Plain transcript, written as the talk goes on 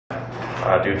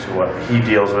due to what he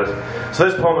deals with. So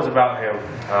this poem is about him.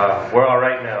 We're all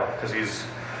right now because he's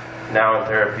now in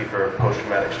therapy for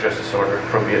post-traumatic stress disorder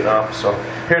from Vietnam. So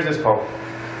here's this poem.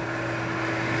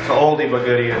 It's an oldie but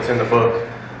goodie. It's in the book.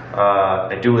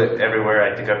 I do it everywhere.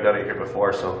 I think I've done it here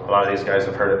before, so a lot of these guys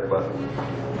have heard it, but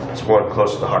it's one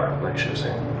close to the heart, like she was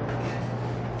saying.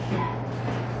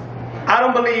 I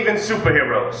don't believe in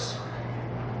superheroes.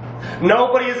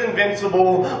 Nobody is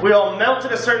invincible. We all melt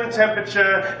at a certain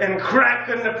temperature and crack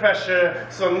under pressure,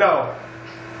 so no.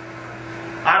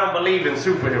 I don't believe in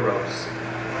superheroes.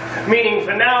 Meaning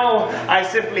for now, I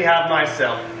simply have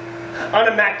myself.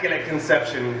 Unimmaculate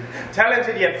conception,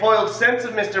 talented yet foiled sense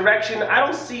of misdirection. I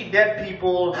don't see dead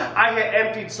people. I hear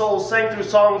emptied souls sang through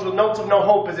songs with notes of no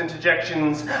hope as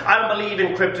interjections. I don't believe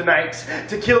in kryptonite.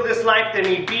 To kill this life there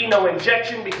need be no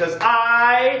injection because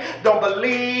I don't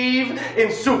believe in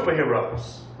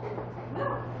superheroes.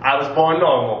 I was born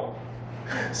normal.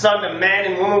 Son of man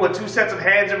and woman with two sets of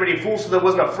hands already full, so there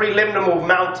wasn't a free limb to move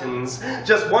mountains.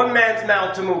 Just one man's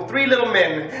mouth to move three little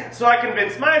men. So I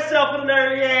convinced myself at an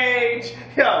early age,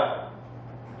 yo,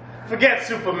 forget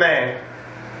Superman.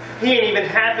 He ain't even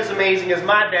half as amazing as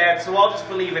my dad, so I'll just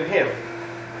believe in him.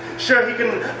 Sure, he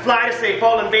can fly to save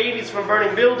fallen babies from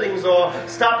burning buildings or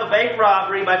stop a bank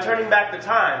robbery by turning back the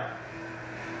time.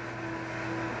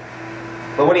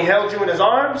 But when he held you in his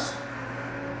arms,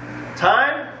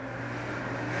 time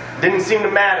didn't seem to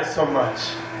matter so much.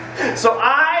 So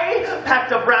I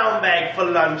packed a brown bag for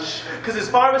lunch, because as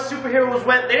far as superheroes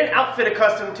went, they didn't outfit a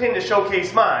custom tin to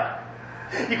showcase mine.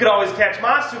 You could always catch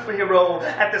my superhero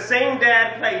at the same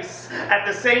dad place, at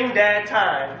the same dad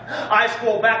time. I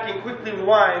scroll back and quickly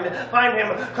rewind, find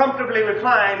him comfortably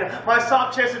reclined, my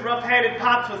soft-chested, rough-handed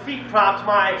pops with feet props,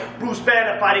 my Bruce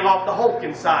Banner fighting off the Hulk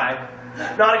inside.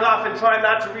 Nodding off and trying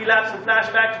not to relapse and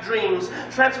flash back to dreams,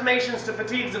 transformations to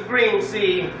fatigues of green,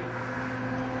 see.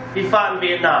 He fought in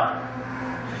Vietnam.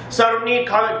 So I don't need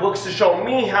comic books to show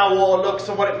me how war looks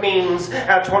or what it means.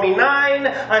 At 29,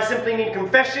 I simply need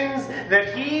confessions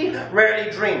that he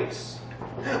rarely dreams.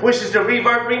 Wishes to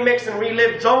revert, remix, and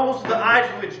relive jungles with the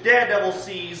eyes with which Daredevil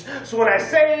sees. So when I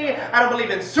say I don't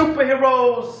believe in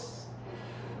superheroes,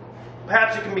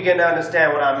 perhaps you can begin to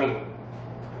understand what I mean.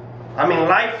 I mean,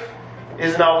 life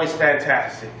isn't always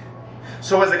fantastic.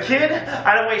 So as a kid,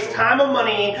 I didn't waste time or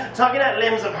money tugging at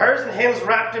limbs of hers and hims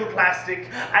wrapped in plastic.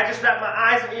 I just wrapped my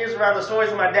eyes and ears around the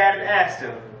stories of my dad and asked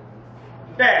him,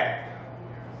 Dad,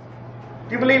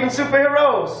 do you believe in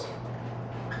superheroes?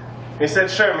 He said,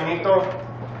 sure, Mijito.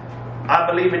 I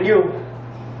believe in you.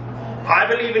 I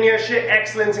believe in your shit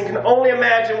excellence and can only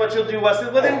imagine what you'll do. I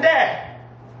said, well then, Dad,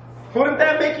 wouldn't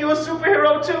that make you a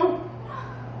superhero too?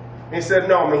 He said,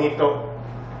 no, Mijito.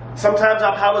 Sometimes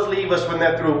our powers leave us when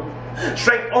they're through.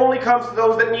 Strength only comes to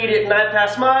those that need it, and I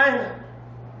pass mine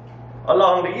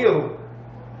along to you.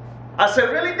 I said,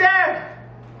 really, Dad?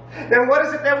 Then what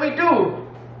is it that we do?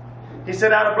 He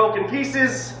said, out of broken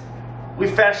pieces, we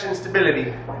fashion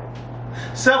stability.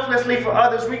 Selflessly for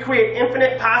others, we create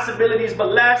infinite possibilities,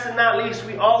 but last and not least,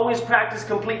 we always practice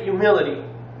complete humility.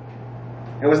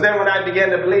 It was then when I began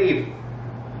to believe,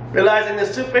 realizing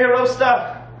this superhero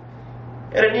stuff,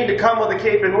 it didn't need to come with a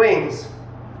cape and wings.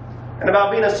 And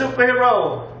about being a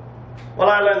superhero, well,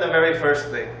 I learned the very first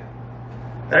thing.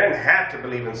 That I didn't have to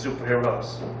believe in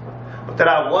superheroes, but that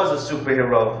I was a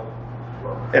superhero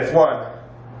if one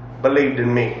believed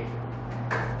in me.